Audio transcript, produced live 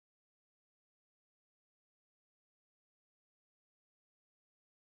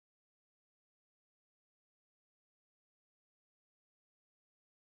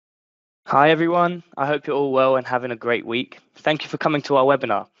Hi everyone, I hope you're all well and having a great week. Thank you for coming to our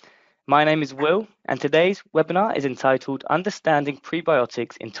webinar. My name is Will and today's webinar is entitled Understanding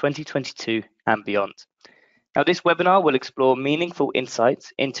Prebiotics in 2022 and Beyond. Now this webinar will explore meaningful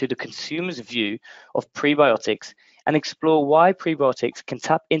insights into the consumer's view of prebiotics and explore why prebiotics can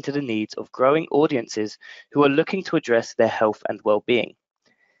tap into the needs of growing audiences who are looking to address their health and well-being.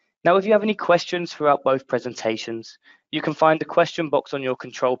 Now if you have any questions throughout both presentations, you can find the question box on your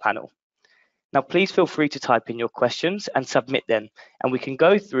control panel. Now, please feel free to type in your questions and submit them, and we can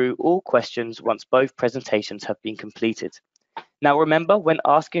go through all questions once both presentations have been completed. Now, remember, when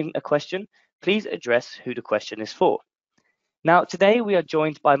asking a question, please address who the question is for. Now, today we are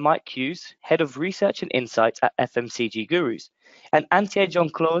joined by Mike Hughes, Head of Research and Insights at FMCG Gurus, and Antje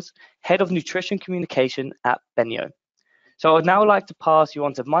John-Claus, Head of Nutrition Communication at BENEO. So I would now like to pass you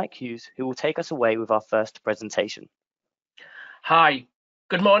on to Mike Hughes, who will take us away with our first presentation. Hi.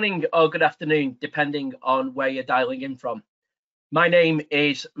 Good morning or good afternoon, depending on where you're dialing in from. My name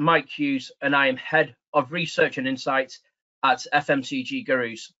is Mike Hughes and I am Head of Research and Insights at FMCG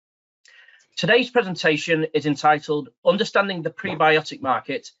Gurus. Today's presentation is entitled Understanding the Prebiotic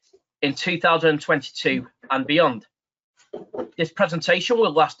Market in 2022 and Beyond. This presentation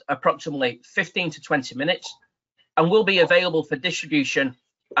will last approximately 15 to 20 minutes and will be available for distribution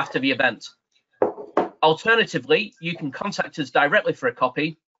after the event. Alternatively, you can contact us directly for a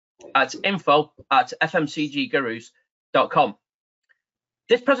copy at info@fmcggurus.com.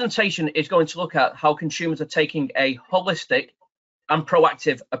 This presentation is going to look at how consumers are taking a holistic and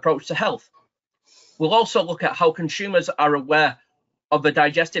proactive approach to health. We'll also look at how consumers are aware of the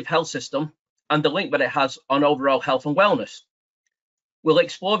digestive health system and the link that it has on overall health and wellness. We'll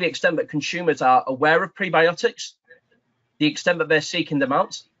explore the extent that consumers are aware of prebiotics, the extent that they're seeking them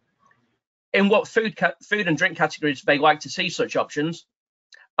out, in what food and drink categories they like to see such options,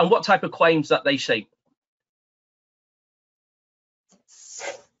 and what type of claims that they see.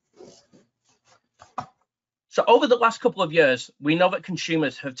 So over the last couple of years, we know that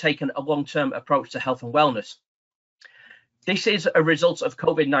consumers have taken a long-term approach to health and wellness. This is a result of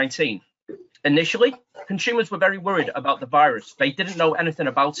COVID-19. Initially, consumers were very worried about the virus. They didn't know anything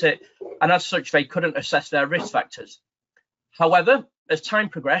about it, and as such, they couldn't assess their risk factors. However, as time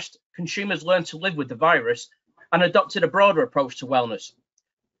progressed, consumers learned to live with the virus and adopted a broader approach to wellness.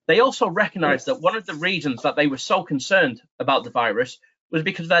 They also recognized that one of the reasons that they were so concerned about the virus was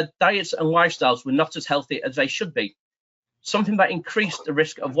because their diets and lifestyles were not as healthy as they should be, something that increased the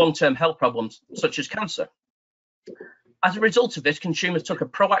risk of long-term health problems such as cancer. As a result of this, consumers took a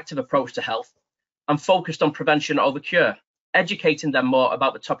proactive approach to health and focused on prevention over cure, educating them more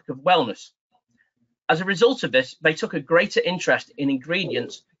about the topic of wellness. As a result of this, they took a greater interest in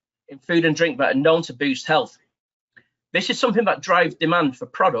ingredients in food and drink that are known to boost health. This is something that drives demand for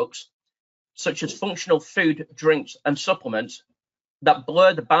products such as functional food, drinks, and supplements that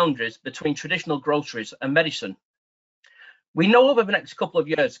blur the boundaries between traditional groceries and medicine. We know over the next couple of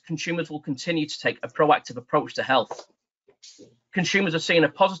years, consumers will continue to take a proactive approach to health. Consumers are seeing a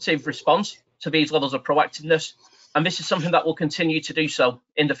positive response to these levels of proactiveness, and this is something that will continue to do so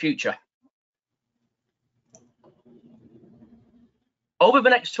in the future. Over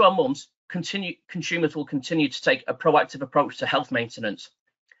the next 12 months, consumers will continue to take a proactive approach to health maintenance.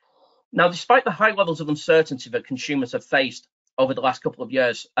 Now, despite the high levels of uncertainty that consumers have faced over the last couple of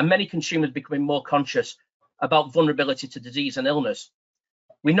years, and many consumers becoming more conscious about vulnerability to disease and illness,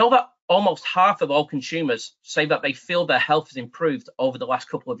 we know that almost half of all consumers say that they feel their health has improved over the last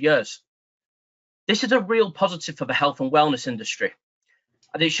couple of years. This is a real positive for the health and wellness industry,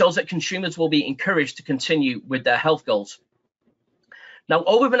 and it shows that consumers will be encouraged to continue with their health goals. Now,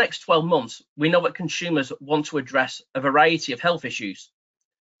 over the next 12 months, we know that consumers want to address a variety of health issues.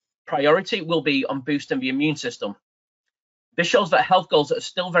 Priority will be on boosting the immune system. This shows that health goals are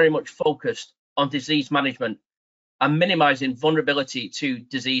still very much focused on disease management and minimizing vulnerability to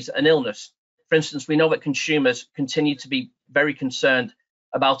disease and illness. For instance, we know that consumers continue to be very concerned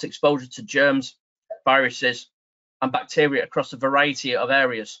about exposure to germs, viruses, and bacteria across a variety of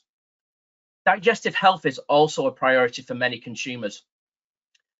areas. Digestive health is also a priority for many consumers.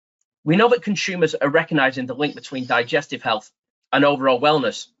 We know that consumers are recognizing the link between digestive health and overall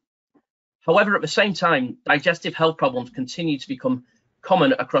wellness. However, at the same time, digestive health problems continue to become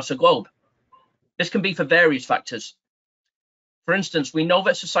common across the globe. This can be for various factors. For instance, we know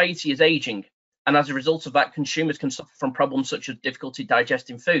that society is aging, and as a result of that, consumers can suffer from problems such as difficulty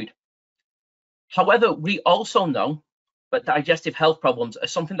digesting food. However, we also know that digestive health problems are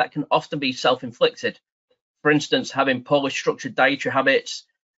something that can often be self-inflicted. For instance, having poorly structured dietary habits,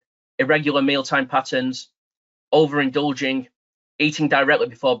 irregular mealtime patterns, overindulging, eating directly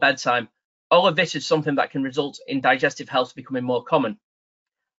before bedtime, All of this is something that can result in digestive health becoming more common.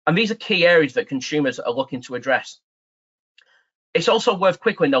 And these are key areas that consumers are looking to address. It's also worth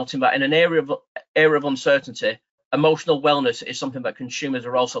quickly noting that in an era of uncertainty, emotional wellness is something that consumers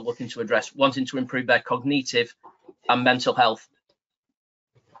are also looking to address, wanting to improve their cognitive and mental health.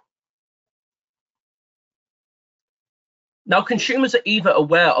 Now, consumers are either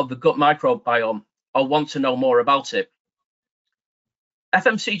aware of the gut microbiome or want to know more about it.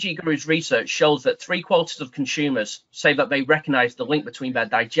 FMCG Guru's research shows that 3/4 of consumers say that they recognize the link between their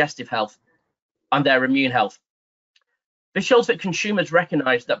digestive health and their immune health. This shows that consumers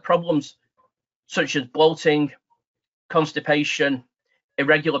recognize that problems such as bloating, constipation,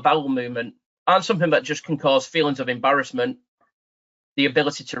 irregular bowel movement aren't something that just can cause feelings of embarrassment, the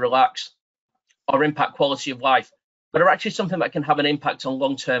ability to relax, or impact quality of life, but are actually something that can have an impact on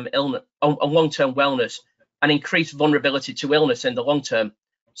long-term wellness and increase vulnerability to illness in the long term,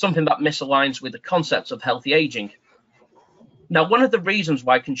 something that misaligns with the concepts of healthy aging. Now, one of the reasons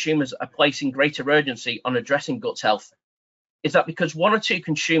why consumers are placing greater urgency on addressing gut health is that because 1 or 2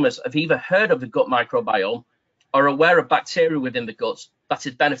 consumers have either heard of the gut microbiome or are aware of bacteria within the gut that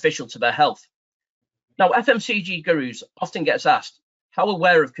is beneficial to their health. Now, FMCG Gurus often gets asked, how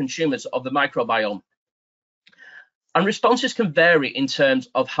aware are consumers of the microbiome? And responses can vary in terms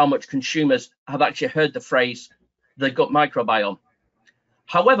of how much consumers have actually heard the phrase, the gut microbiome.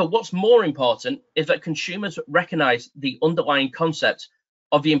 However, what's more important is that consumers recognize the underlying concept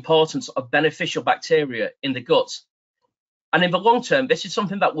of the importance of beneficial bacteria in the gut. And in the long term, this is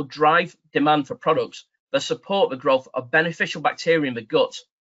something that will drive demand for products that support the growth of beneficial bacteria in the gut.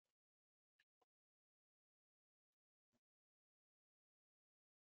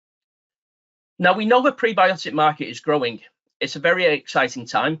 Now, we know the prebiotic market is growing. It's a very exciting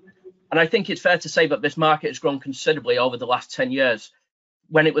time. And I think it's fair to say that this market has grown considerably over the last 10 years,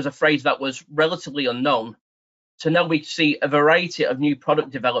 when it was a phrase that was relatively unknown. So now we see a variety of new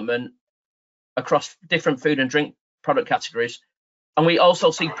product development across different food and drink product categories. And we also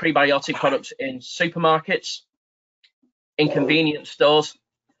see prebiotic products in supermarkets, in convenience stores,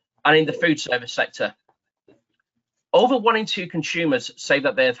 and in the food service sector. Over 1 in 2 consumers say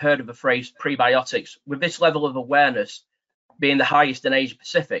that they have heard of the phrase prebiotics, with this level of awareness being the highest in Asia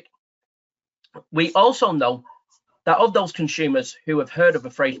Pacific. We also know that of those consumers who have heard of the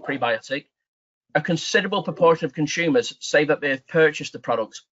phrase prebiotic, a considerable proportion of consumers say that they have purchased the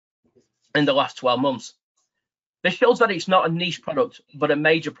product in the last 12 months. This shows that it's not a niche product, but a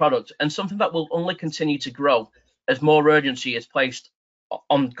major product, and something that will only continue to grow as more urgency is placed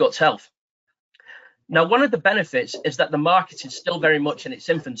on gut health. Now, one of the benefits is that the market is still very much in its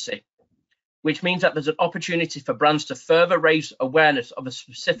infancy, which means that there's an opportunity for brands to further raise awareness of the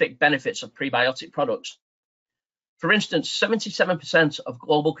specific benefits of prebiotic products. For instance, 77% of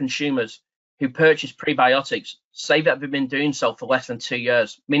global consumers who purchase prebiotics say that they've been doing so for less than 2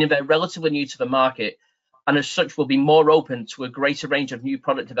 years, meaning they're relatively new to the market, and as such will be more open to a greater range of new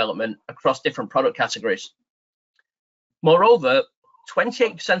product development across different product categories. Moreover,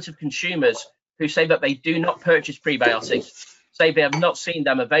 28% of consumers who say that they do not purchase prebiotics say they have not seen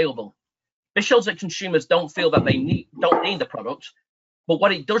them available. This shows that consumers don't feel that they don't need the product, but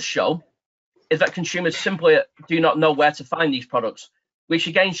what it does show is that consumers simply do not know where to find these products, which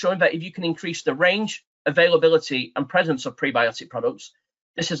again showing that if you can increase the range, availability and presence of prebiotic products,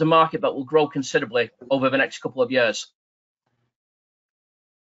 this is a market that will grow considerably over the next couple of years.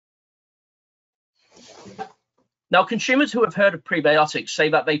 Now, consumers who have heard of prebiotics say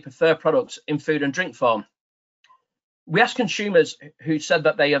that they prefer products in food and drink form. We asked consumers who said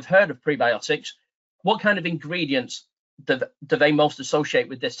that they have heard of prebiotics, what kind of ingredients do they most associate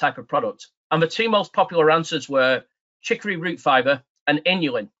with this type of product? And the 2 most popular answers were chicory root fibre and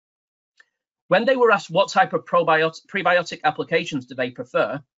inulin. When they were asked what type of prebiotic applications do they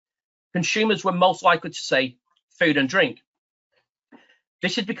prefer, consumers were most likely to say food and drink.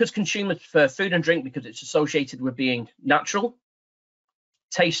 This is because consumers prefer food and drink because it's associated with being natural,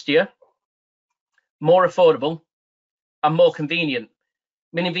 tastier, more affordable, and more convenient,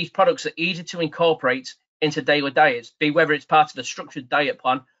 meaning these products are easy to incorporate into daily diets, be whether it's part of a structured diet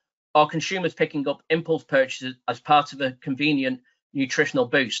plan or consumers picking up impulse purchases as part of a convenient nutritional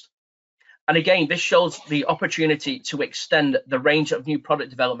boost. And again, this shows the opportunity to extend the range of new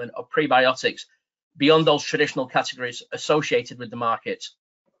product development of prebiotics beyond those traditional categories associated with the market.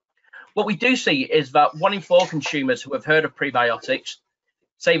 What we do see is that 1 in 4 consumers who have heard of prebiotics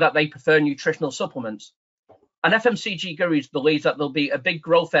say that they prefer nutritional supplements. And FMCG Gurus believe that there'll be a big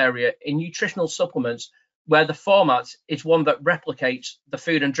growth area in nutritional supplements where the format is one that replicates the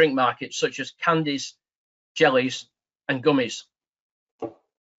food and drink market, such as candies, jellies, and gummies.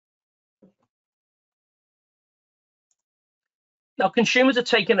 Now, consumers are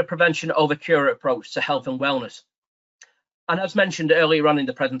taking a prevention over cure approach to health and wellness. And as mentioned earlier on in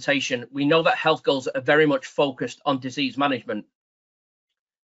the presentation, we know that health goals are very much focused on disease management.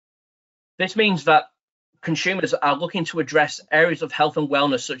 This means that consumers are looking to address areas of health and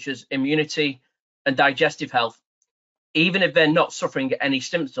wellness such as immunity and digestive health, even if they're not suffering any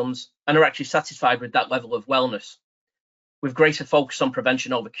symptoms and are actually satisfied with that level of wellness, with greater focus on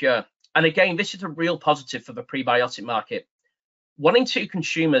prevention over cure. And again, this is a real positive for the prebiotic market. 1 in 2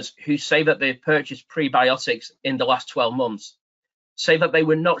 consumers who say that they've purchased prebiotics in the last 12 months say that they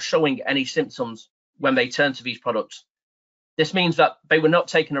were not showing any symptoms when they turned to these products. This means that they were not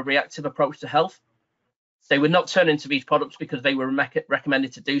taking a reactive approach to health. They were not turning to these products because they were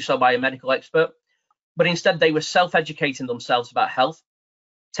recommended to do so by a medical expert, but instead they were self-educating themselves about health,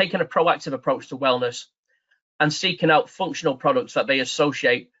 taking a proactive approach to wellness, and seeking out functional products that they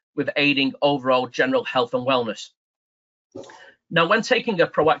associate with aiding overall general health and wellness. Now, when taking a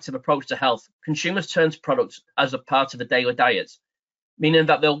proactive approach to health, consumers turn to products as a part of a daily diet, meaning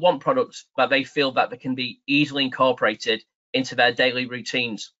that they'll want products that they feel that they can be easily incorporated into their daily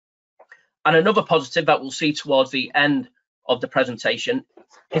routines. And another positive that we'll see towards the end of the presentation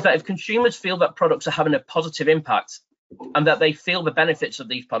is that if consumers feel that products are having a positive impact and that they feel the benefits of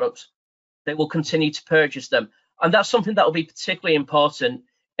these products, they will continue to purchase them. And that's something that will be particularly important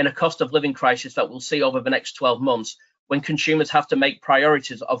in a cost of living crisis that we'll see over the next 12 months, when consumers have to make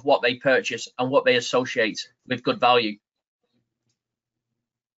priorities of what they purchase and what they associate with good value.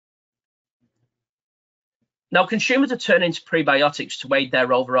 Now, consumers are turning to prebiotics to aid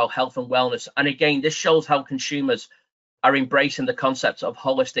their overall health and wellness. And again, this shows how consumers are embracing the concept of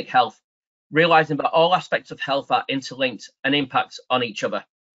holistic health, realizing that all aspects of health are interlinked and impact on each other.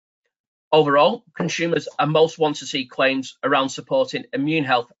 Overall, consumers are most want to see claims around supporting immune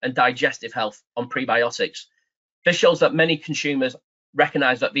health and digestive health on prebiotics. This shows that many consumers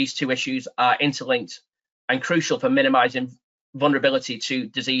recognize that these two issues are interlinked and crucial for minimizing vulnerability to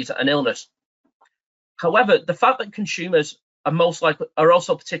disease and illness. However, the fact that consumers are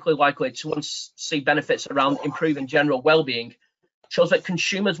also particularly likely to want to see benefits around improving general well-being shows that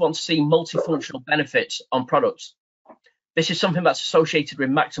consumers want to see multifunctional benefits on products. This is something that's associated with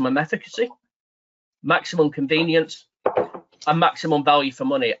maximum efficacy, maximum convenience, and maximum value for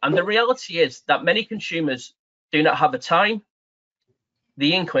money. And the reality is that many consumers do not have the time,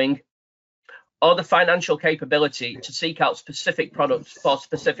 the inkling, or the financial capability to seek out specific products for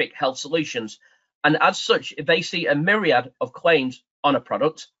specific health solutions. And as such, if they see a myriad of claims on a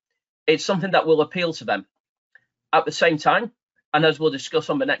product, it's something that will appeal to them. At the same time, and as we'll discuss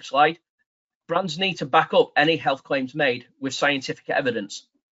on the next slide, brands need to back up any health claims made with scientific evidence.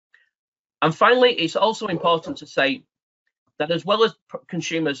 And finally, it's also important to say that as well as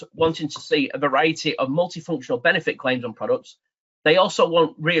consumers wanting to see a variety of multifunctional benefit claims on products, they also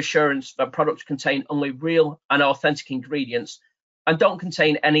want reassurance that products contain only real and authentic ingredients and don't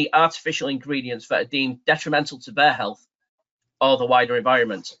contain any artificial ingredients that are deemed detrimental to their health or the wider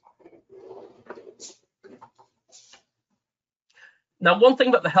environment. Now, one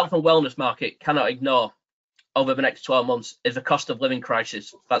thing that the health and wellness market cannot ignore over the next 12 months is the cost of living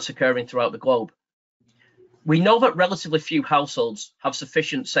crisis that's occurring throughout the globe. We know that relatively few households have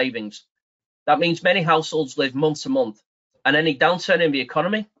sufficient savings. That means many households live month to month, and any downturn in the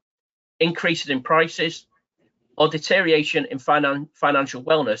economy, increases in prices, or deterioration in financial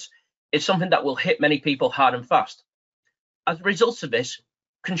wellness is something that will hit many people hard and fast. As a result of this,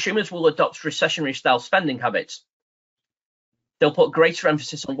 consumers will adopt recessionary style spending habits. They'll put greater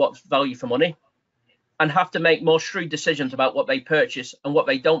emphasis on what's value for money and have to make more shrewd decisions about what they purchase and what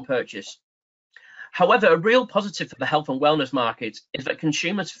they don't purchase. However, a real positive for the health and wellness market is that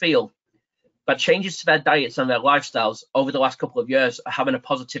consumers feel that changes to their diets and their lifestyles over the last couple of years are having a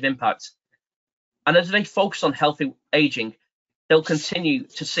positive impact. And as they focus on healthy aging, they'll continue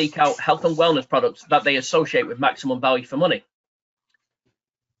to seek out health and wellness products that they associate with maximum value for money.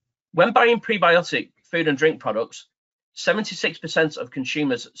 When buying prebiotic food and drink products, 76% of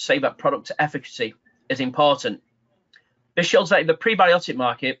consumers say that product efficacy is important. This shows that if the prebiotic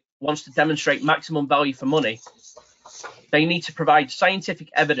market wants to demonstrate maximum value for money, they need to provide scientific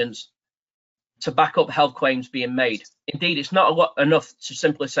evidence to back up health claims being made. Indeed, it's not enough to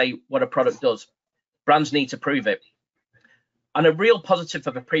simply say what a product does. Brands need to prove it. And a real positive for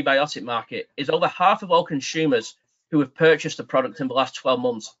the prebiotic market is over half of all consumers who have purchased a product in the last 12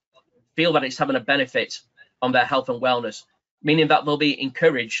 months feel that it's having a benefit on their health and wellness, meaning that they'll be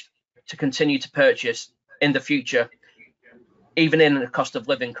encouraged to continue to purchase in the future, even in a cost of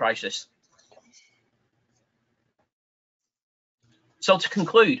living crisis. So to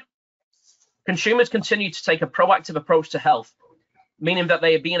conclude, consumers continue to take a proactive approach to health meaning that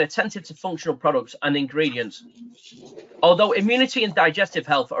they are being attentive to functional products and ingredients. Although immunity and digestive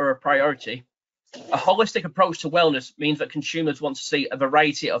health are a priority, a holistic approach to wellness means that consumers want to see a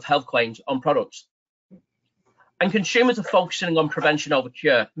variety of health claims on products. And consumers are focusing on prevention over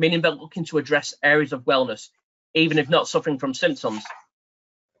cure, meaning they're looking to address areas of wellness, even if not suffering from symptoms.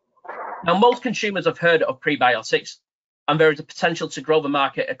 Now, most consumers have heard of prebiotics, and there is a potential to grow the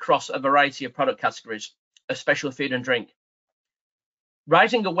market across a variety of product categories, especially food and drink.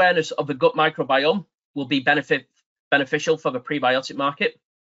 Rising awareness of the gut microbiome will be beneficial for the prebiotic market.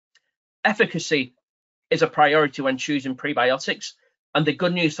 Efficacy is a priority when choosing prebiotics, and the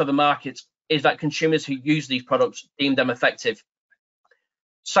good news for the market is that consumers who use these products deem them effective.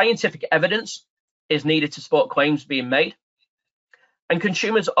 Scientific evidence is needed to support claims being made, and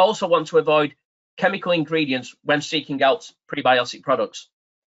consumers also want to avoid chemical ingredients when seeking out prebiotic products.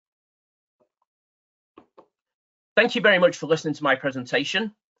 Thank you very much for listening to my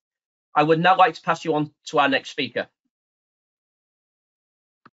presentation. I would now like to pass you on to our next speaker.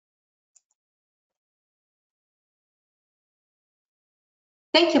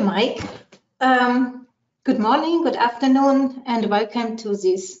 Thank you, Mike. Good morning, good afternoon, and welcome to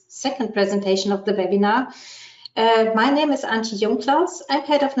this second presentation of the webinar. My name is Antje Jungklaus. I'm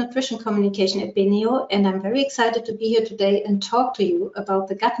Head of Nutrition Communication at BENEO, and I'm very excited to be here today and talk to you about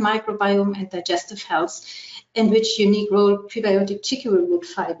the gut microbiome and digestive health, and which unique role prebiotic chicory root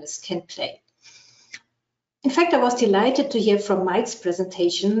fibers can play. In fact, I was delighted to hear from Mike's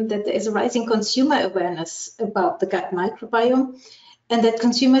presentation that there is a rising consumer awareness about the gut microbiome, and that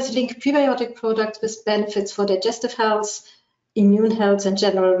consumers link prebiotic products with benefits for digestive health, immune health, and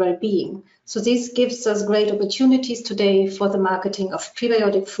general well-being. So this gives us great opportunities today for the marketing of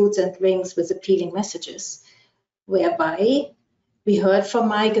prebiotic foods and drinks with appealing messages, whereby we heard from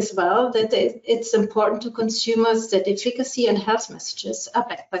Mike as well that it's important to consumers that efficacy and health messages are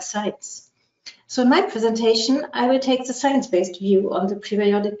backed by science. So in my presentation, I will take the science-based view on the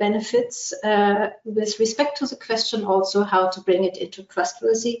prebiotic benefits with respect to the question also how to bring it into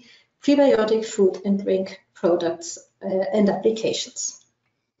trustworthy prebiotic food and drink products and applications.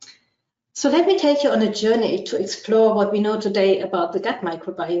 So let me take you on a journey to explore what we know today about the gut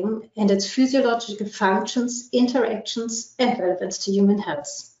microbiome and its physiological functions, interactions, and relevance to human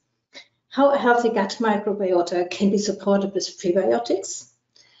health. How a healthy gut microbiota can be supported with prebiotics,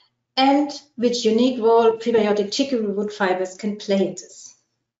 and which unique role prebiotic chicory root fibers can play in this.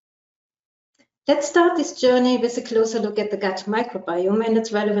 Let's start this journey with a closer look at the gut microbiome and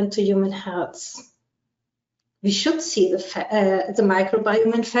its relevance to human health. We should see the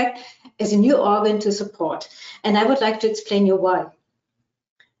microbiome, in fact, as a new organ to support, and I would like to explain you why.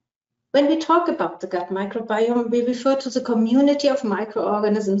 When we talk about the gut microbiome, we refer to the community of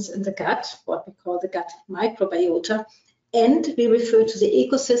microorganisms in the gut, what we call the gut microbiota, and we refer to the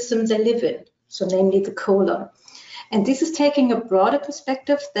ecosystem they live in, so namely the colon. And this is taking a broader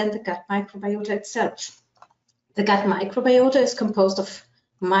perspective than the gut microbiota itself. The gut microbiota is composed of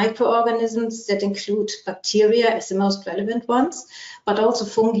microorganisms that include bacteria as the most relevant ones, but also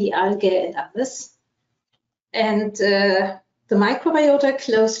fungi, algae, and others. And the microbiota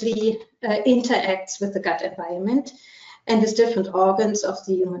closely interacts with the gut environment and with different organs of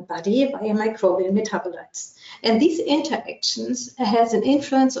the human body via microbial metabolites. And these interactions has an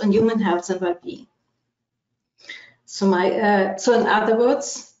influence on human health and well-being. So in other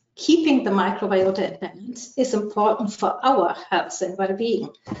words, keeping the microbiota in balance is important for our health and well-being.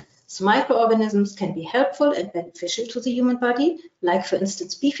 So microorganisms can be helpful and beneficial to the human body, like for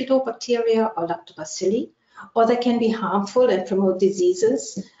instance bifidobacteria or lactobacilli, or they can be harmful and promote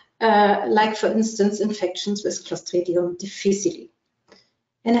diseases, like for instance infections with Clostridium difficile.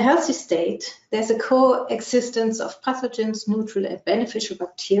 In a healthy state, there's a coexistence of pathogens, neutral and beneficial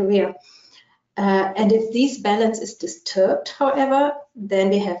bacteria. And if this balance is disturbed, however, then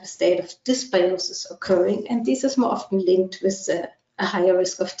we have a state of dysbiosis occurring, and this is more often linked with a higher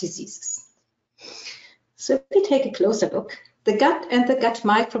risk of diseases. So if we take a closer look, the gut and the gut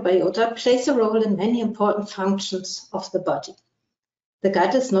microbiota plays a role in many important functions of the body. The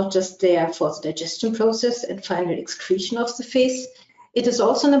gut is not just there for the digestion process and final excretion of the feces, it is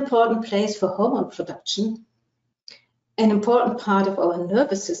also an important place for hormone production. An important part of our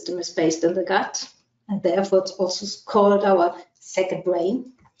nervous system is based in the gut, and therefore it's also called our second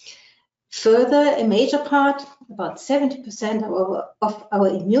brain. Further, a major part, about 70% of our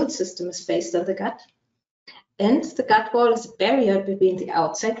immune system is based in the gut. And the gut wall is a barrier between the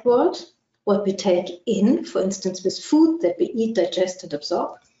outside world, what we take in, for instance, with food that we eat, digest, and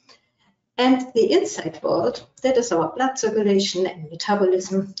absorb, and the inside world, that is our blood circulation and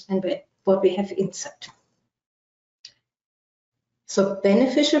metabolism and what we have inside. So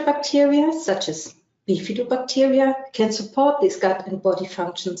beneficial bacteria, such as bifidobacteria, can support these gut and body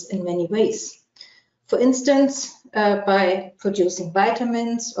functions in many ways. For instance, by producing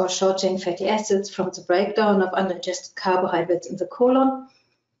vitamins or short-chain fatty acids from the breakdown of undigested carbohydrates in the colon,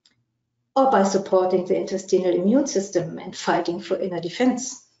 or by supporting the intestinal immune system and fighting for inner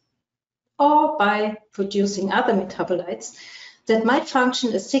defense, or by producing other metabolites that might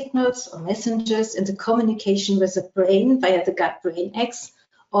function as signals or messengers in the communication with the brain via the gut-brain axis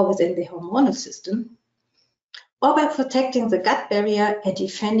or within the hormonal system, or by protecting the gut barrier and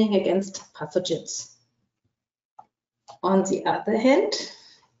defending against pathogens. On the other hand,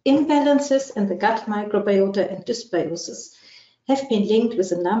 imbalances in the gut microbiota and dysbiosis have been linked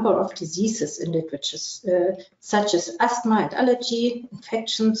with a number of diseases in literature, such as asthma and allergy,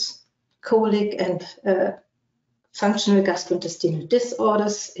 infections, colic and functional gastrointestinal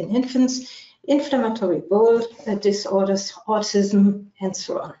disorders in infants, inflammatory bowel disorders, autism, and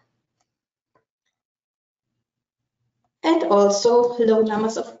so on. And also, low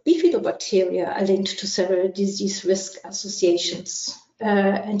numbers of bifidobacteria are linked to several disease risk associations.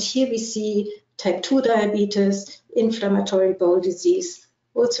 And here we see type 2 diabetes, inflammatory bowel disease,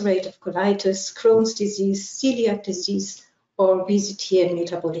 ulcerative colitis, Crohn's disease, celiac disease, or obesity and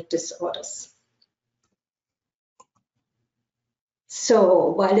metabolic disorders. So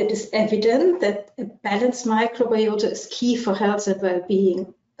while it is evident that a balanced microbiota is key for health and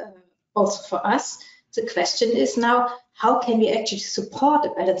well-being, also for us, the question is now, how can we actually support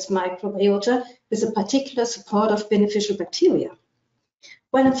a balanced microbiota with a particular support of beneficial bacteria?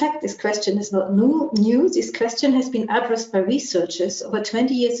 Well, in fact, this question is not new. This question has been addressed by researchers over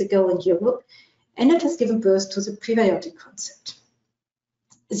 20 years ago in Europe, and it has given birth to the prebiotic concept.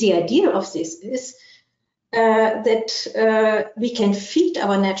 The idea of this is that we can feed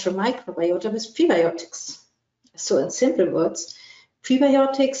our natural microbiota with prebiotics. So in simple words,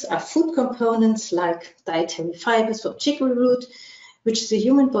 prebiotics are food components like dietary fibers from chicory root, which the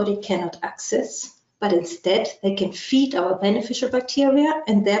human body cannot access, but instead they can feed our beneficial bacteria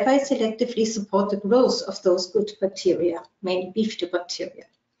and thereby selectively support the growth of those good bacteria, mainly bifidobacteria.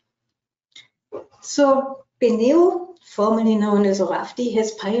 So BENEO, formerly known as ORAFDI,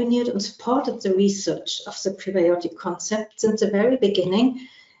 has pioneered and supported the research of the prebiotic concept since the very beginning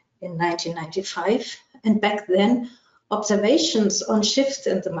in 1995, and back then observations on shifts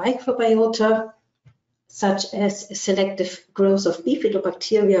in the microbiota, such as selective growth of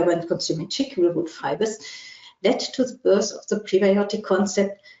bifidobacteria when consuming chicory root fibers, led to the birth of the prebiotic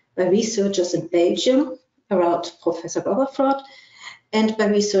concept by researchers in Belgium around Professor Boberford and by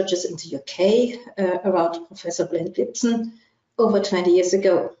researchers in the UK around Professor Blend Lipson over 20 years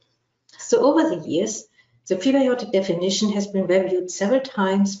ago. So over the years, the prebiotic definition has been reviewed several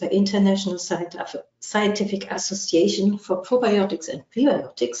times by International Scientific Association for Probiotics and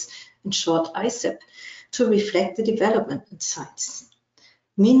Prebiotics, in short ISAP, to reflect the development in science.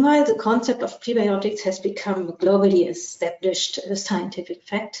 Meanwhile, the concept of prebiotics has become a globally established scientific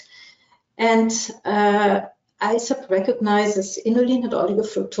fact, and ISAP recognizes inulin and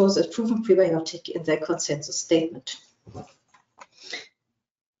oligofructose as proven prebiotic in their consensus statement.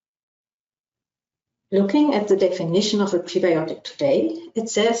 Looking at the definition of a prebiotic today, it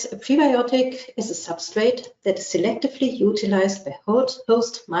says a prebiotic is a substrate that is selectively utilized by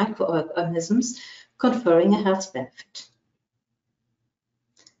host microorganisms, conferring a health benefit.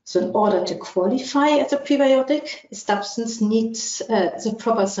 So in order to qualify as a prebiotic, a substance needs the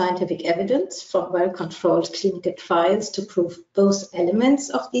proper scientific evidence from well-controlled clinical trials to prove both elements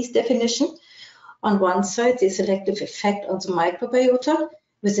of this definition. On one side, the selective effect on the microbiota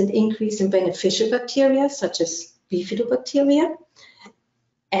with an increase in beneficial bacteria, such as bifidobacteria,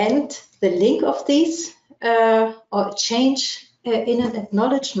 and the link of these or a change in an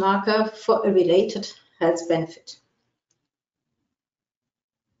acknowledged marker for a related health benefit.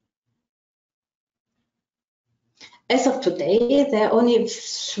 As of today, there are only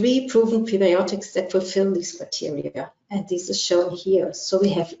 3 proven prebiotics that fulfill these criteria, and this is shown here. So we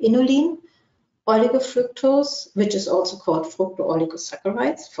have inulin, oligofructose, which is also called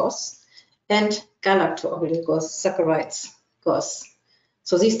fructooligosaccharides, FOS, and galactooligosaccharides, GOS.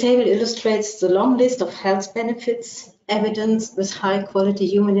 So this table illustrates the long list of health benefits, evidence with high-quality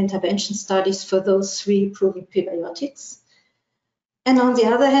human intervention studies for those 3 proven prebiotics. And on the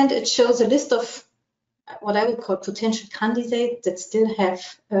other hand, it shows a list of what I would call potential candidates that still have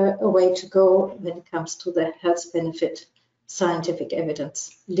a way to go when it comes to the health benefit scientific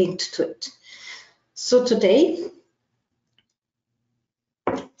evidence linked to it. So today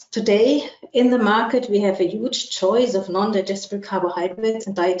in the market, we have a huge choice of non-digestible carbohydrates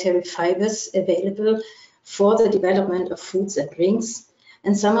and dietary fibers available for the development of foods and drinks,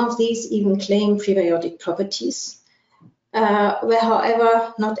 and some of these even claim prebiotic properties, where,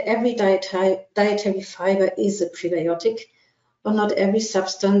 however, not every dietary fiber is a prebiotic, or not every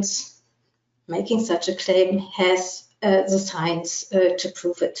substance making such a claim has the science to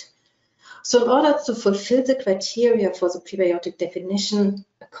prove it. So in order to fulfill the criteria for the prebiotic definition,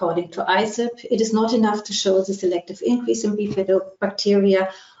 according to ISEP, it is not enough to show the selective increase in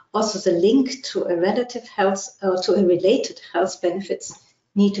bifidobacteria. Also, the link to a relative health or to a related health benefits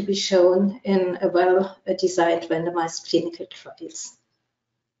need to be shown in a well-designed randomized clinical trials.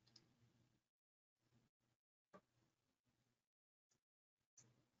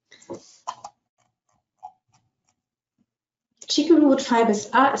 Chicory root fibers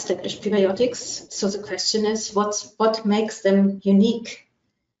are established prebiotics, so the question is, what makes them unique?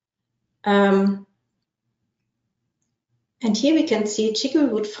 And here we can see chicory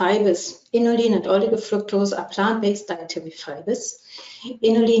root fibers, inulin and oligofructose, are plant-based dietary fibers.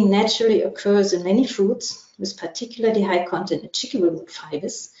 Inulin naturally occurs in many fruits, with particularly high content in chicory root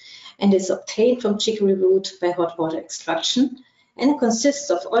fibers, and is obtained from chicory root by hot water extraction. And it consists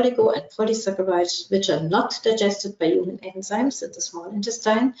of oligo and polysaccharides, which are not digested by human enzymes in the small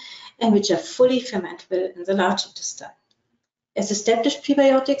intestine, and which are fully fermentable in the large intestine. As established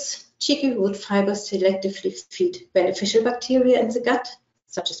prebiotics, chicory root fibers selectively feed beneficial bacteria in the gut,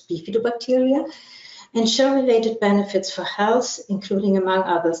 such as bifidobacteria, and show related benefits for health, including, among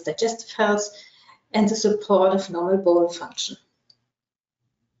others, digestive health and the support of normal bowel function.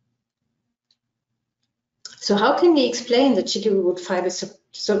 So how can we explain that chicory root fibers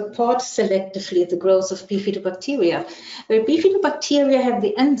support selectively the growth of bifidobacteria? Well, bifidobacteria have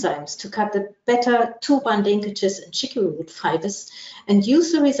the enzymes to cut the beta 2-1 linkages in chicory root fibers and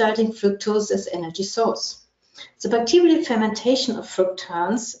use the resulting fructose as energy source. The bacterial fermentation of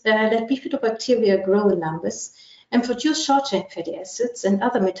fructans let bifidobacteria grow in numbers and produce short-chain fatty acids and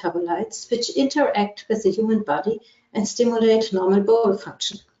other metabolites which interact with the human body and stimulate normal bowel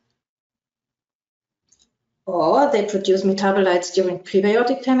function. Or they produce metabolites during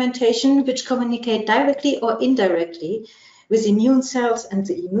prebiotic fermentation, which communicate directly or indirectly with immune cells and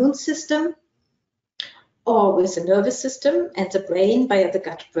the immune system, or with the nervous system and the brain via the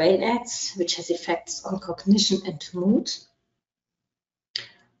gut-brain axis, which has effects on cognition and mood,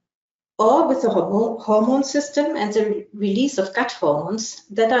 or with the hormone system and the release of gut hormones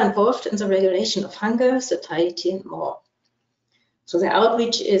that are involved in the regulation of hunger, satiety, and more. So the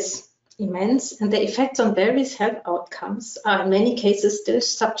outreach is immense, and the effects on various health outcomes are in many cases still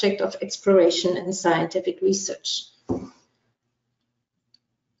subject of exploration and scientific research.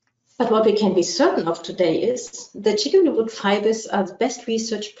 But what we can be certain of today is that chicory root fibers are the best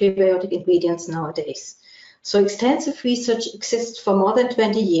researched prebiotic ingredients nowadays. So extensive research exists for more than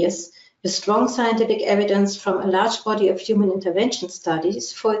 20 years, with strong scientific evidence from a large body of human intervention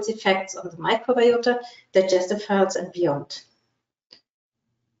studies for its effects on the microbiota, digestive health, and beyond.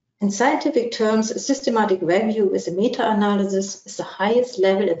 In scientific terms, a systematic review with a meta-analysis is the highest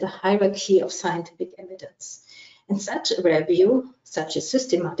level in the hierarchy of scientific evidence. And such a review, such a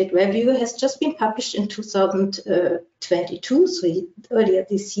systematic review, has just been published in 2022, so earlier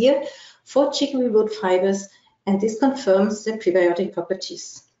this year, for chicory root fibers, and this confirms their prebiotic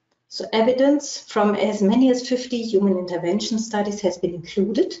properties. So evidence from as many as 50 human intervention studies has been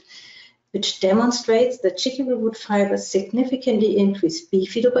included, which demonstrates that chicory root fibers significantly increase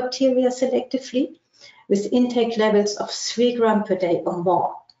bifidobacteria selectively with intake levels of 3 grams per day or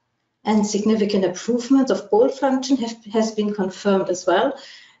more. And significant improvement of bowel function has been confirmed as well,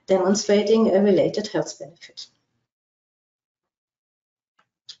 demonstrating a related health benefit.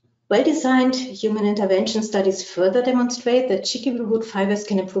 Well-designed human intervention studies further demonstrate that chicory root fibers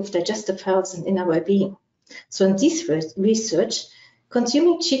can improve digestive health and inner well-being. So in this research,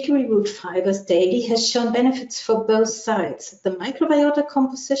 consuming chicory root fibers daily has shown benefits for both sides. The microbiota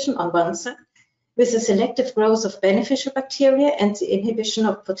composition on one side, with the selective growth of beneficial bacteria and the inhibition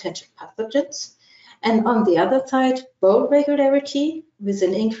of potential pathogens, and on the other side, bowel regularity with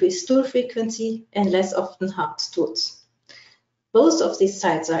an increased stool frequency and less often hard stools. Both of these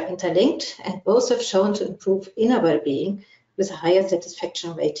sides are interlinked, and both have shown to improve inner well-being with a higher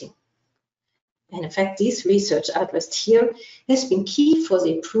satisfaction rating. And in fact, this research addressed here has been key for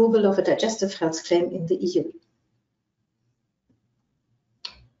the approval of a digestive health claim in the EU.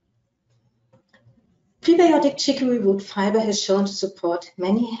 Prebiotic chicory root fiber has shown to support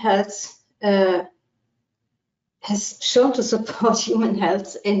human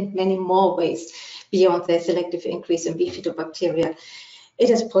health in many more ways beyond their selective increase in bifidobacteria. It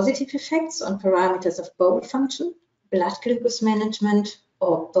has positive effects on parameters of bowel function, blood glucose management,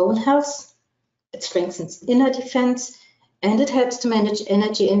 or bone health, It strengthens inner defense, and it helps to manage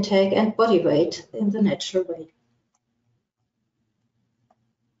energy intake and body weight in the natural way.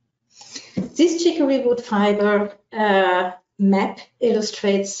 This chicory wood fiber map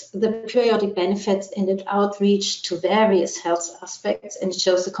illustrates the prebiotic benefits and its outreach to various health aspects, and it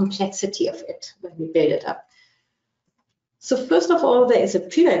shows the complexity of it when we build it up. So first of all, there is a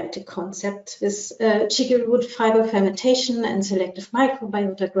prebiotic concept with chicory wood fiber fermentation and selective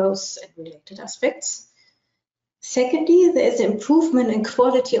microbiota growth and related aspects. Secondly, there is an improvement in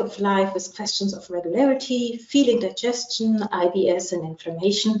quality of life with questions of regularity, feeling, digestion, IBS, and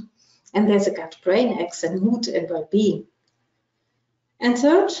inflammation. And there's a gut-brain axis and mood and well-being. And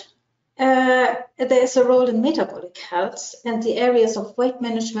third, there is a role in metabolic health and the areas of weight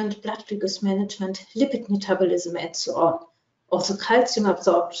management, blood glucose management, lipid metabolism, and so on. Also, calcium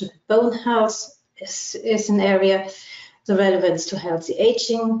absorption and bone health is an area, the relevance to healthy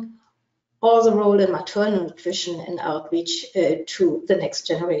aging, or the role in maternal nutrition and outreach to the next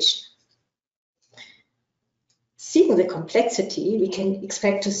generation. Seeing the complexity, we can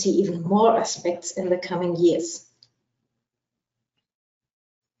expect to see even more aspects in the coming years.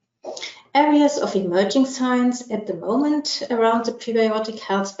 Areas of emerging science at the moment around the prebiotic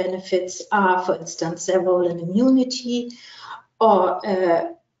health benefits are, for instance, their role in immunity, or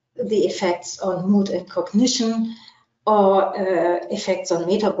the effects on mood and cognition, or effects on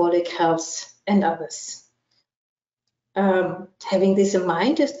metabolic health and others. Having this in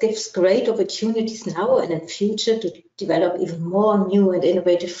mind, it gives great opportunities now and in future to develop even more new and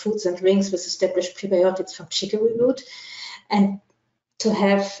innovative foods and drinks with established prebiotics from chicory root, and to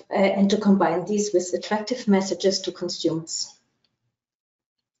have and to combine these with attractive messages to consumers.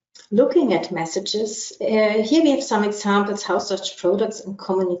 Looking at messages, here we have some examples how such products and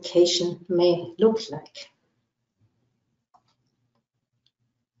communication may look like.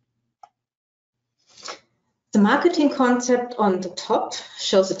 The marketing concept on the top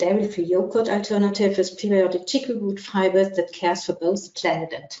shows a dairy-free yogurt alternative with prebiotic chicory root fibers that cares for both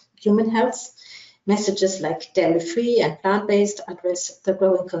planet and human health. Messages like dairy-free and plant-based address the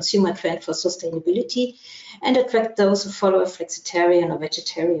growing consumer trend for sustainability and attract those who follow a flexitarian or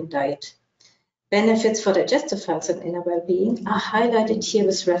vegetarian diet. Benefits for digestive health and inner well-being are highlighted here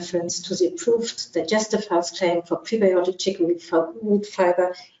with reference to the approved digestive health claim for prebiotic chicory root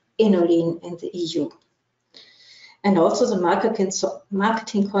fiber inulin in the EU. And also the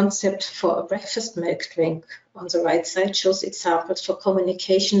marketing concept for a breakfast milk drink on the right side shows examples for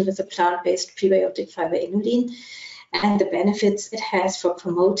communication with a plant-based prebiotic fiber inulin and the benefits it has for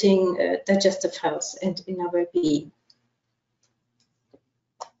promoting digestive health and inner well-being.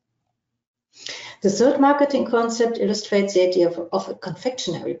 The third marketing concept illustrates the idea of a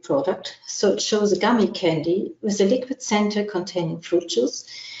confectionery product. So it shows a gummy candy with a liquid center containing fruit juice,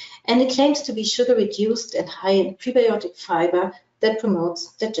 and it claims to be sugar reduced and high in prebiotic fiber that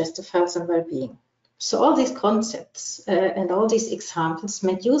promotes digestive health and well-being. So all these concepts and all these examples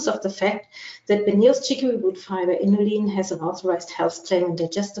make use of the fact that BENEO's chicory wood fiber inulin has an authorized health claim in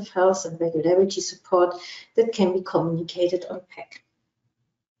digestive health and regularity support that can be communicated on pack.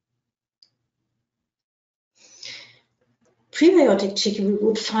 Prebiotic chicory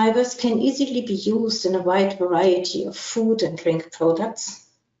root fibers can easily be used in a wide variety of food and drink products.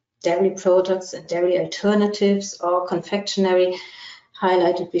 Dairy products and dairy alternatives or confectionery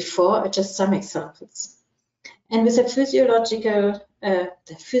highlighted before are just some examples. And with the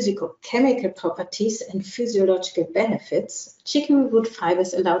physical-chemical properties and physiological benefits, chicory root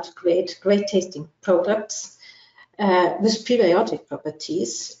fibers allow to create great tasting products with prebiotic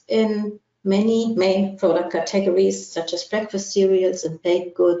properties in many main product categories such as breakfast cereals and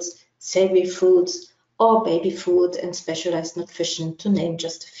baked goods, savory foods, or baby food and specialized nutrition, to name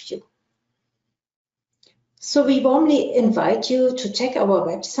just a few. So we warmly invite you to check our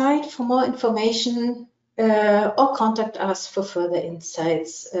website for more information or contact us for further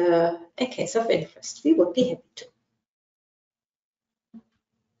insights in case of interest. We would be happy to.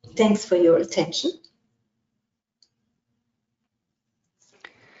 Thanks for your attention.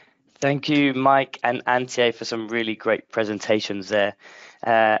 Thank you, Mike and Antje, for some really great presentations there.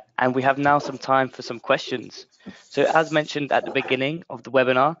 And we have now some time for some questions. So as mentioned at the beginning of the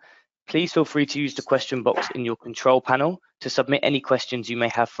webinar, please feel free to use the question box in your control panel to submit any questions you may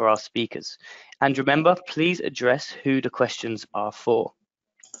have for our speakers. And remember, please address who the questions are for.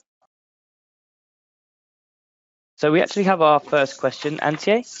 So we actually have our first question,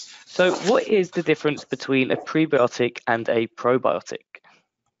 Antje. So what is the difference between a prebiotic and a probiotic?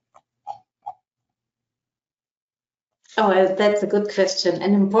 Oh, well, that's a good question,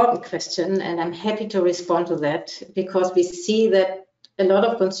 an important question, and I'm happy to respond to that because we see that a lot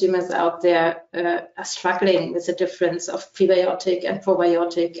of consumers out there are struggling with the difference of prebiotic and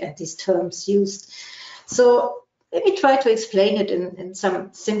probiotic and these terms used. So let me try to explain it in some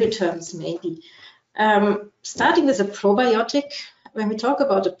simple terms, maybe. Starting with a probiotic, when we talk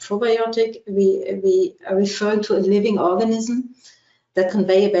about a probiotic, we are referring to a living organism that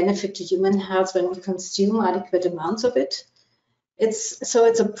convey a benefit to human health when we consume adequate amounts of it. It's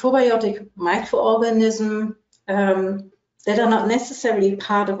a probiotic microorganism that are not necessarily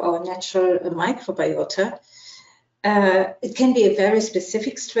part of our natural microbiota. It can be a very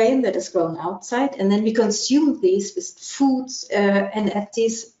specific strain that is grown outside, and then we consume these with foods and add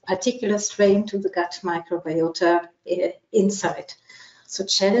this particular strain to the gut microbiota inside. So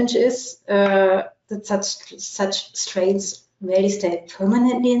challenge is that such strains rarely stay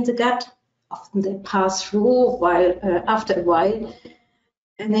permanently in the gut. Often they pass through after a while,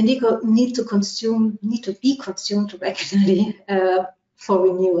 and then they need to be consumed regularly for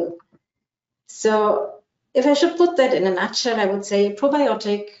renewal. So if I should put that in a nutshell, I would say a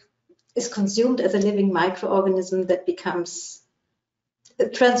probiotic is consumed as a living microorganism that becomes a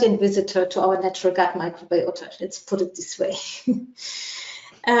transient visitor to our natural gut microbiota. Let's put it this way.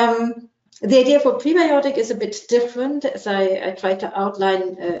 The idea for prebiotic is a bit different, as I tried to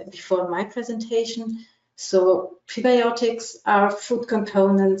outline before my presentation. So prebiotics are food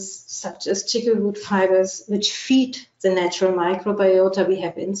components such as chicory root fibers, which feed the natural microbiota we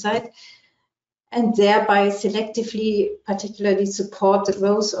have inside, and thereby selectively, particularly support the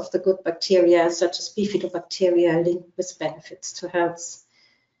growth of the good bacteria, such as bifidobacteria, linked with benefits to health.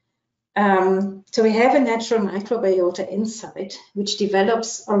 So we have a natural microbiota inside, which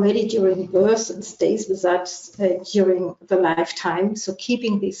develops already during birth and stays with us during the lifetime. So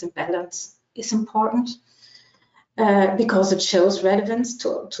keeping these in balance is important because it shows relevance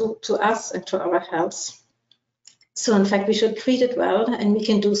to us and to our health. So in fact, we should treat it well, and we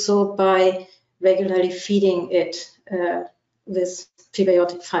can do so by regularly feeding it with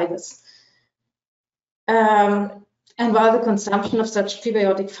prebiotic fibers. And while the consumption of such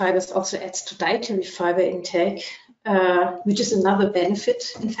prebiotic fibers also adds to dietary fiber intake, which is another benefit,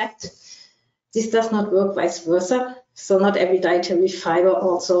 in fact, this does not work vice versa. So not every dietary fiber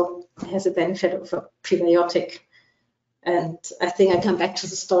also has a benefit of a prebiotic. And I think I come back to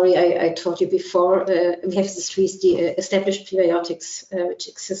the story I told you before. We have the 3 established prebiotics which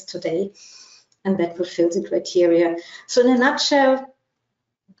exist today, and that fulfills the criteria. So in a nutshell,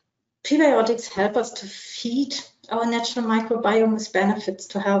 prebiotics help us to feed our natural microbiome with benefits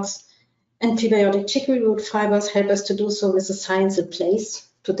to health, and prebiotic chicory root fibers help us to do so with the science in place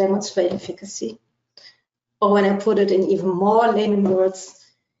to demonstrate efficacy. Or when I put it in even more layman words,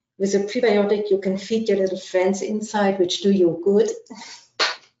 with a prebiotic you can feed your little friends inside, which do you good.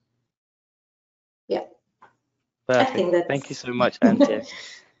 Yeah. Perfect. Thank you so much, Antje.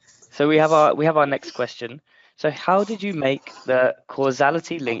 So we have our next question. So how did you make the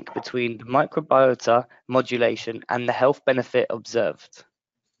causality link between the microbiota modulation and the health benefit observed?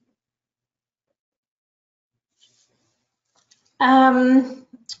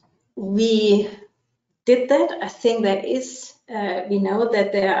 We did that. I think there is, we know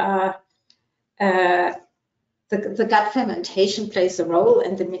that there are, the gut fermentation plays a role,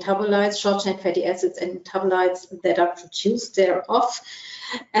 and the metabolites, short-chain fatty acids and metabolites that are produced thereof.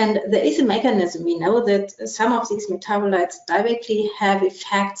 And there is a mechanism. We know that some of these metabolites directly have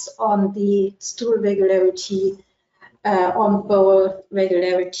effects on the stool regularity, on bowel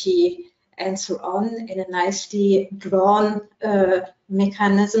regularity, and so on, in a nicely drawn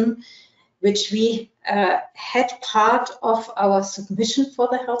mechanism, which we had part of our submission for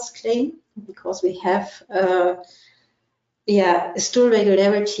the health claim, because we have a stool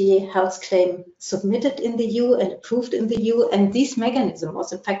regularity health claim submitted in the EU and approved in the EU, and this mechanism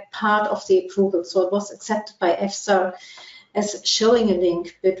was in fact part of the approval. So it was accepted by EFSA as showing a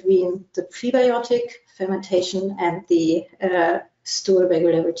link between the prebiotic fermentation and the stool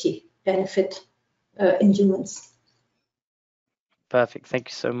regularity benefit in humans. Perfect, thank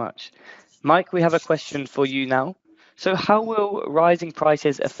you so much. Mike, we have a question for you now. So how will rising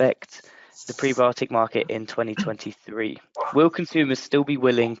prices affect the prebiotic market in 2023? Will consumers still be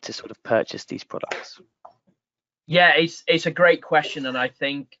willing to sort of purchase these products? Yeah, it's a great question, and I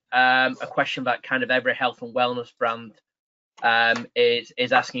think a question that kind of every health and wellness brand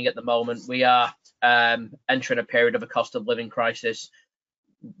is asking at the moment. We are entering a period of a cost of living crisis.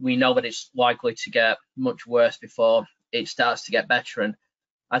 We know that it's likely to get much worse before it starts to get better, and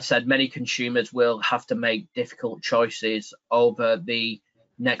I said many consumers will have to make difficult choices over the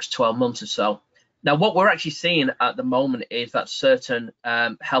next 12 months or so. Now, what we're actually seeing at the moment is that certain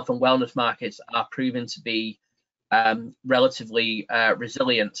health and wellness markets are proving to be relatively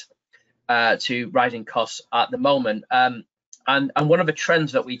resilient to rising costs at the moment. And one of the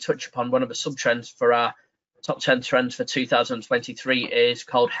trends that we touch upon, one of the sub-trends for our top 10 trends for 2023 is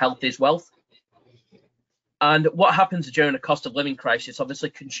called health is wealth. And what happens during a cost of living crisis, obviously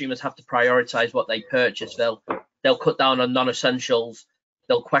consumers have to prioritize what they purchase. They'll cut down on non-essentials.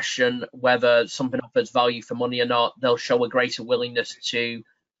 They'll question whether something offers value for money or not. They'll show a greater willingness to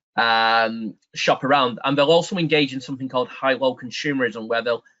shop around. And they'll also engage in something called high-low consumerism, where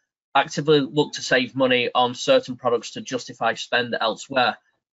they'll actively look to save money on certain products to justify spend elsewhere.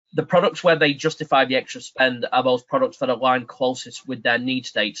 The products where they justify the extra spend are those products that align closest with their need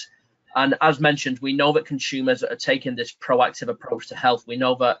states. And as mentioned, we know that consumers are taking this proactive approach to health. We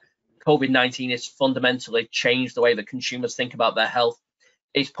know that COVID-19 has fundamentally changed the way that consumers think about their health.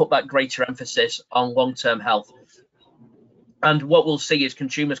 It's put that greater emphasis on long-term health. And what we'll see is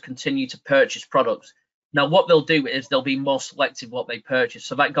consumers continue to purchase products. Now, what they'll do is they'll be more selective what they purchase.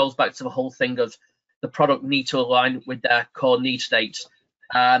 So that goes back to the whole thing of the product need to align with their core need states.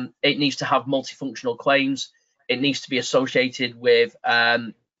 It needs to have multifunctional claims. It needs to be associated with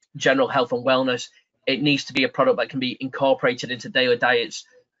general health and wellness. It needs to be a product that can be incorporated into daily diets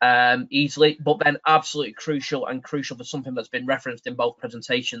easily. But then absolutely crucial for something that's been referenced in both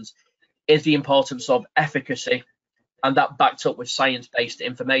presentations is the importance of efficacy, and that backed up with science-based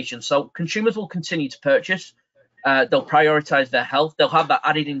information. So consumers will continue to purchase. They'll prioritize their health. They'll have that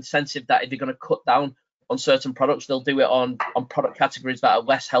added incentive that if they're going to cut down on certain products, they'll do it on product categories that are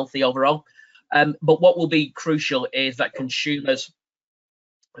less healthy overall. But what will be crucial is that consumers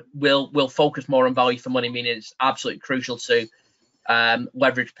will focus more on value for money, meaning it's absolutely crucial to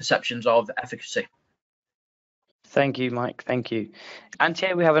leverage perceptions of efficacy. Thank you, Mike. Thank you. And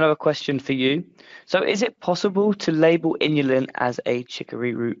here we have another question for you. So is it possible to label inulin as a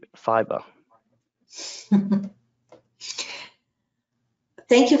chicory root fiber?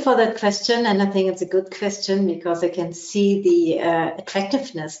 Thank you for that question, and I think it's a good question because I can see the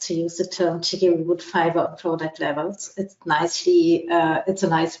attractiveness to use the term chicory root fiber on product levels. It's a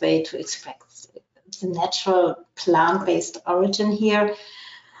nice way to express the natural plant-based origin here.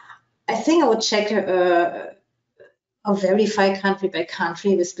 I think I would check or verify country by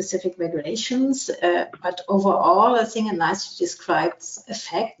country with specific regulations, but overall, I think it nicely describes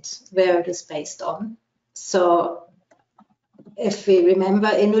effect where it is based on. So if we remember,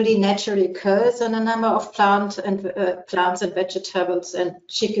 inulin naturally occurs in a number of plants and vegetables, and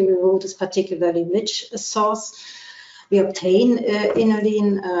chicory root is particularly rich a source. We obtain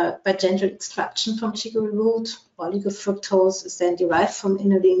inulin by gentle extraction from chicory root. Oligofructose is then derived from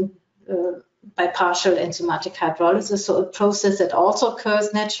inulin by partial enzymatic hydrolysis, so a process that also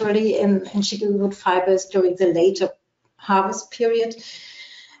occurs naturally in chicory root fibers during the later harvest period.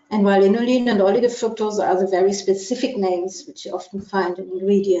 And while inulin and oligofructose are the very specific names which you often find in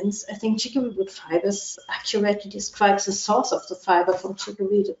ingredients, I think chicory root fibers accurately describes the source of the fiber from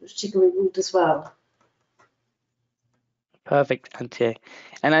chicory root as well. Perfect, Antje.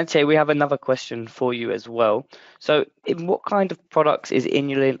 And Antje, we have another question for you as well. So in what kind of products is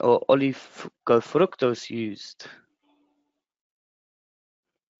inulin or oligofructose used?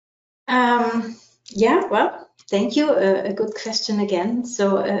 Yeah, well, thank you. A good question again.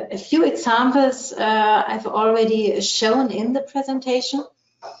 So a few examples I've already shown in the presentation.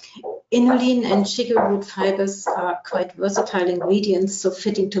 Inulin and chicory root fibers are quite versatile ingredients, so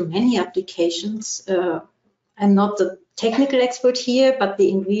fitting to many applications. I'm not the technical expert here, but the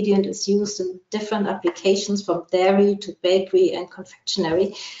ingredient is used in different applications from dairy to bakery and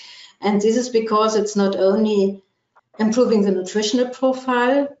confectionery. And this is because it's not only improving the nutritional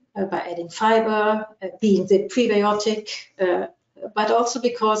profile by adding fiber, being the prebiotic, but also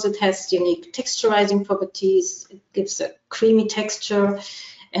because it has unique texturizing properties. It gives a creamy texture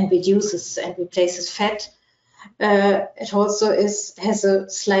and reduces and replaces fat. It also has a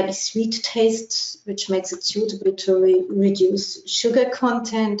slightly sweet taste, which makes it suitable to reduce sugar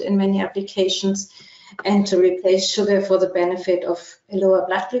content in many applications and to replace sugar for the benefit of a lower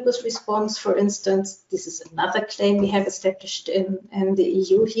blood glucose response, for instance. This is another claim we have established in the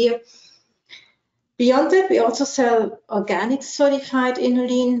EU here. Beyond that, we also sell organic certified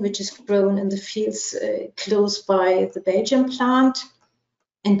inulin, which is grown in the fields close by the Belgian plant.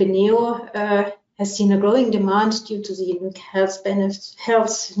 And BENEO has seen a growing demand due to the unique health benefits,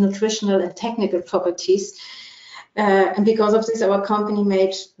 nutritional and technical properties. And because of this, our company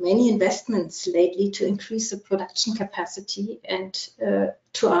made many investments lately to increase the production capacity and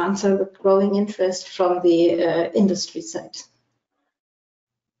to answer the growing interest from the industry side.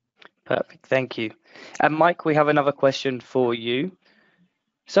 Perfect, thank you. And Mike, we have another question for you.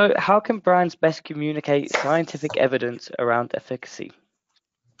 So how can brands best communicate scientific evidence around efficacy?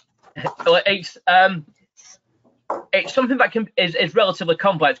 Well, it's something that is relatively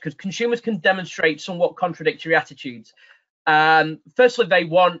complex because consumers can demonstrate somewhat contradictory attitudes. Firstly, they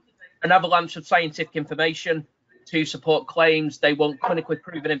want an avalanche of scientific information to support claims. They want clinically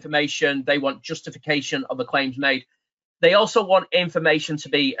proven information. They want justification of the claims made. They also want information to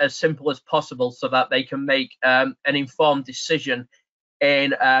be as simple as possible so that they can make an informed decision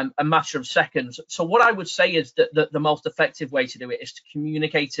in a matter of seconds. So what I would say is that the most effective way to do it is to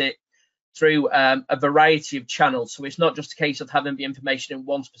communicate it through a variety of channels. So it's not just a case of having the information in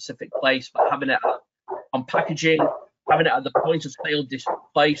one specific place, but having it on packaging, having it at the point of sale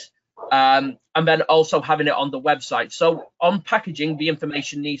place, and then also having it on the website. So on packaging, the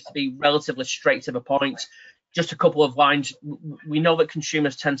information needs to be relatively straight to the point. Just a couple of lines. We know that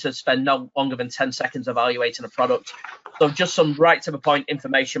consumers tend to spend no longer than 10 seconds evaluating a product. So just some right to the point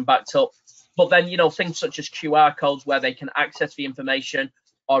information backed up. But then, you know, things such as QR codes where they can access the information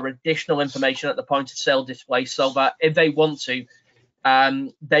or additional information at the point of sale display, so that if they want to,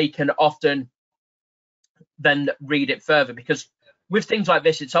 they can often then read it further. Because with things like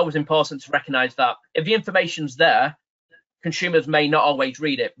this, it's always important to recognize that if the information's there, consumers may not always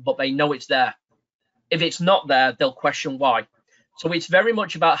read it, but they know it's there. If it's not there, they'll question why. So it's very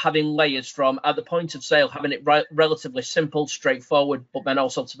much about having layers from at the point of sale, having it relatively simple, straightforward, but then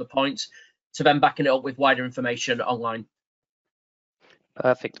also to the point, to then backing it up with wider information online.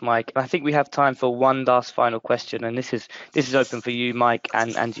 Perfect, Mike. I think we have time for one last final question, and this is open for you, Mike,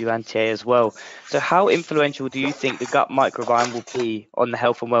 and you, Antje, as well. So how influential do you think the gut microbiome will be on the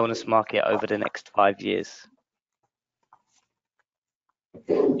health and wellness market over the next 5 years?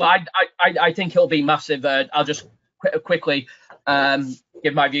 Well, I think it'll be massive. I'll just quickly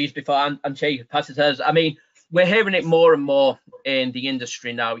give my views before Antje passes hers. I mean, we're hearing it more and more in the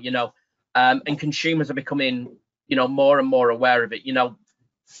industry now, you know, and consumers are becoming, you know, more and more aware of it. You know,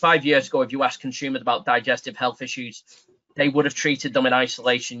 5 years ago, if you asked consumers about digestive health issues, they would have treated them in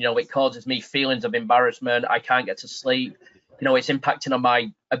isolation. You know, it causes me feelings of embarrassment. I can't get to sleep. You know, it's impacting on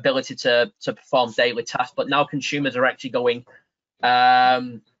my ability to perform daily tasks. But now consumers are actually going,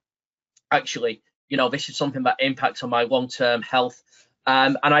 actually, you know, this is something that impacts on my long-term health.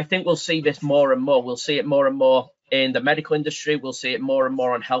 And I think we'll see this more and more. We'll see it more and more in the medical industry. We'll see it more and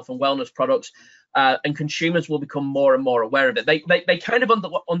more on health and wellness products. And consumers will become more and more aware of it. They kind of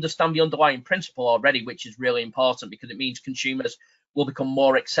understand the underlying principle already, which is really important because it means consumers will become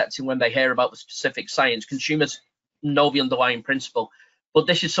more accepting when they hear about the specific science. Consumers know the underlying principle. But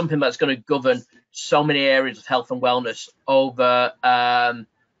this is something that's going to govern so many areas of health and wellness over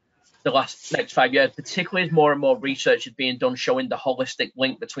the next 5 years, particularly as more and more research is being done showing the holistic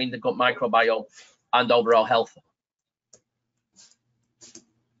link between the gut microbiome and overall health.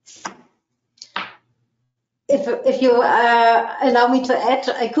 If you allow me to add,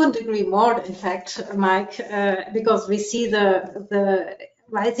 I couldn't agree more, in fact, Mike, because we see the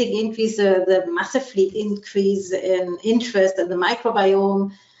rising increase, the massively increase in interest in the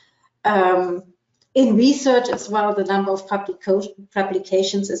microbiome, in research as well. The number of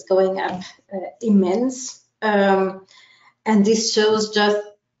publications is going up immense, and this shows just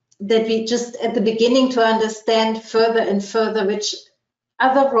that we just at the beginning to understand further and further which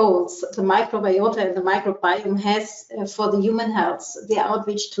other roles the microbiota and the microbiome has for the human health, the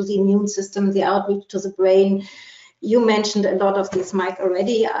outreach to the immune system, the outreach to the brain. You mentioned a lot of these, Mike,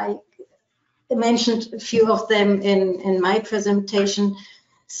 already. I mentioned a few of them in my presentation.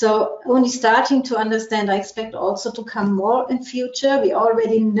 So only starting to understand, I expect also to come more in future. We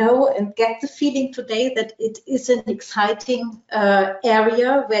already know and get the feeling today that it is an exciting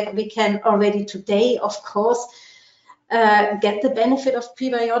area where we can already today, of course, get the benefit of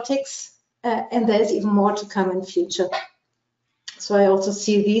prebiotics, and there's even more to come in future. So I also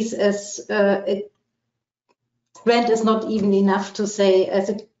see these as a trend is not even enough to say as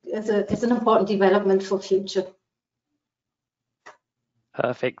an important development for future.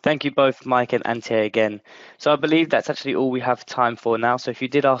 Perfect. Thank you both, Mike and Antje, again. So I believe that's actually all we have time for now. So if you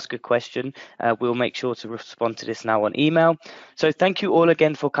did ask a question, we'll make sure to respond to this now on email. So thank you all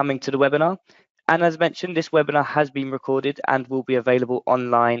again for coming to the webinar. And as mentioned, this webinar has been recorded and will be available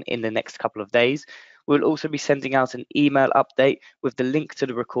online in the next couple of days. We'll also be sending out an email update with the link to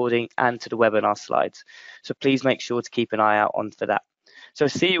the recording and to the webinar slides. So please make sure to keep an eye out on for that. So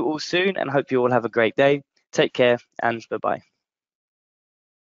see you all soon and hope you all have a great day. Take care and bye-bye.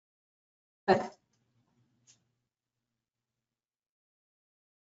 Bye.